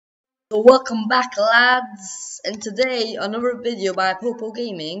So welcome back, lads, and today another video by Apopo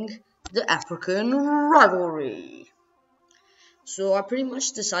Gaming, the African Rivalry. So I pretty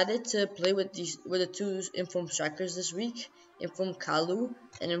much decided to play with the two informed strikers this week, informed Kalu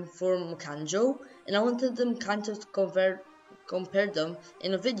and informed Mukanjo, and I wanted them kind of compare them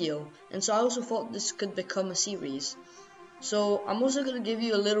in a video, and so I also thought this could become a series. So I'm also going to give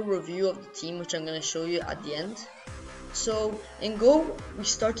you a little review of the team, which I'm going to show you at the end. So in goal, we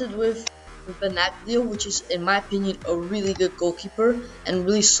started with Benaglio, which is in my opinion a really good goalkeeper and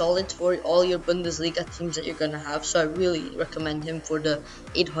really solid for all your Bundesliga teams that you're gonna have. So I really recommend him for the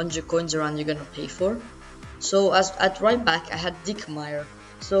 800 coins around you're gonna pay for. So as at right back, I had Diekmeyer.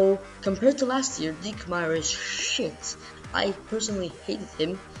 So compared to last year, Diekmeyer is shit. I personally hated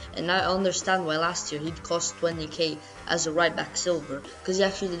him, and I understand why last year he'd cost 20k as a right back silver, because he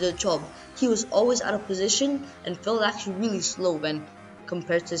actually did a job. He was always out of position and felt actually really slow when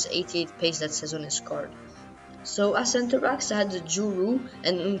compared to his 88 pace that says on his card. So as center backs, I had the Juru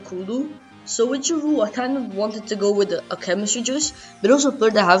and Nkulu. So with Juru, I kind of wanted to go with a chemistry juice, but also a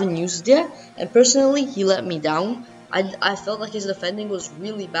player that I haven't used yet, and personally he let me down. I felt like his defending was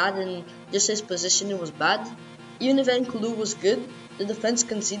really bad and just his positioning was bad. Even if Nkulu was good, the defense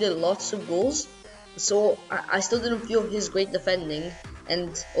conceded lots of goals, so I still didn't feel his great defending.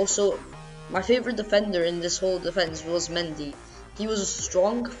 And also, my favorite defender in this whole defense was Mendy. He was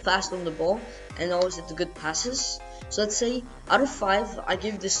strong, fast on the ball, and always did the good passes. So let's say out of 5, I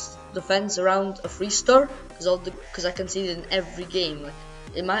give this defense around a 3-star because I conceded in every game. Like,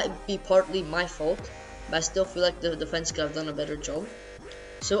 it might be partly my fault, but I still feel like the defense could have done a better job.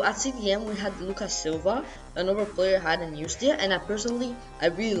 So at CDM we had Lucas Silva, another player I hadn't used yet, and I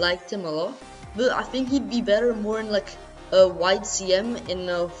really liked him a lot. But I think he'd be better more in like a wide CM in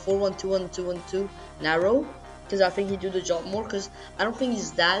a 4-1-2-1, 2-1-2 narrow, because I think he'd do the job more, because I don't think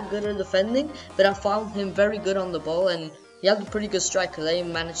he's that good at defending, but I found him very good on the ball, and he had a pretty good strike, because I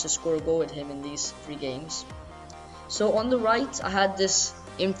managed to score a goal with him in these 3 games. So on the right, I had this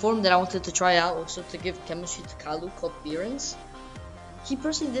inform that I wanted to try out, also to give chemistry to Kalu, called Behrens. He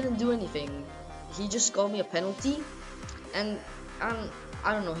personally didn't do anything. He just got me a penalty, and I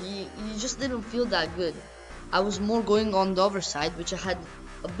don't know, he just didn't feel that good. I was more going on the other side, which I had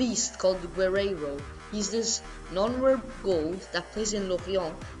a beast called Guerreiro. He's this non-rare gold that plays in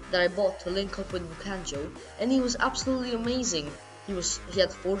Lorient that I bought to link up with Mukanjo, and he was absolutely amazing. He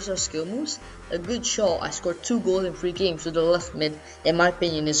had 4-star skill moves, a good shot. I scored 2 goals in 3 games with the left mid, in my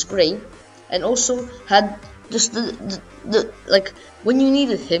opinion is great, and also had just like when you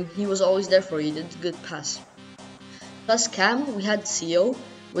needed him, he was always there for you. He did a good pass. Plus Cam, we had CO,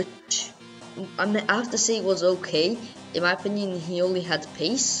 which I have to say it was okay. In my opinion, he only had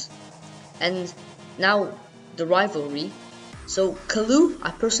pace. And now the rivalry. So Kalu,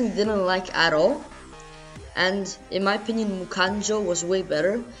 I personally didn't like at all. And in my opinion, Mukanjo was way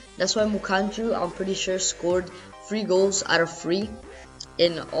better. That's why Mukanjo, I'm pretty sure, scored 3 goals out of 3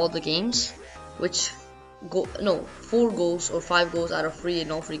 in all the games, which 4 goals or 5 goals out of 3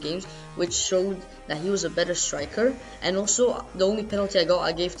 in all 3 games, which showed that he was a better striker. And also, the only penalty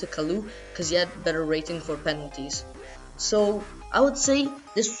I gave to Kalu because he had better rating for penalties. So I would say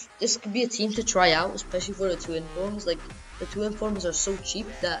this could be a team to try out, especially for the 2 informs. Like, the 2 informs are so cheap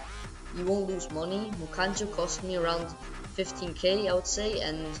that you won't lose money. Mukanjo cost me around 15k, I would say,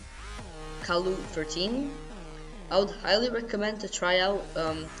 and Kalu 13. I would highly recommend to try out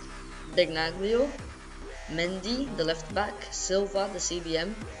Benaglio, Mendy, the left back, Silva, the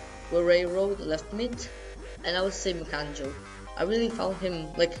CDM, Guerreiro, the left mid, and I would say Mukanjo. I really found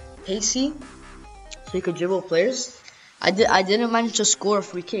him like pacey, so he could dribble players. I didn't manage to score a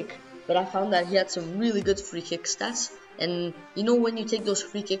free kick, but I found that he had some really good free kick stats. And you know when you take those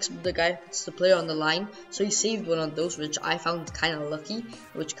free kicks, the guy puts the player on the line, so he saved one of those, which I found kind of lucky,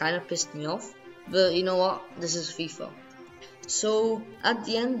 which kind of pissed me off. But you know what? This is FIFA. So at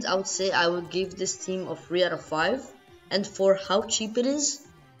the end, I would say I would give this team a 3 out of 5, and for how cheap it is,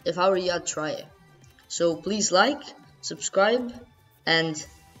 if I were you, I'd try it. So please like, subscribe, and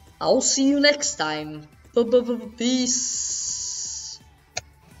I'll see you next time. Peace.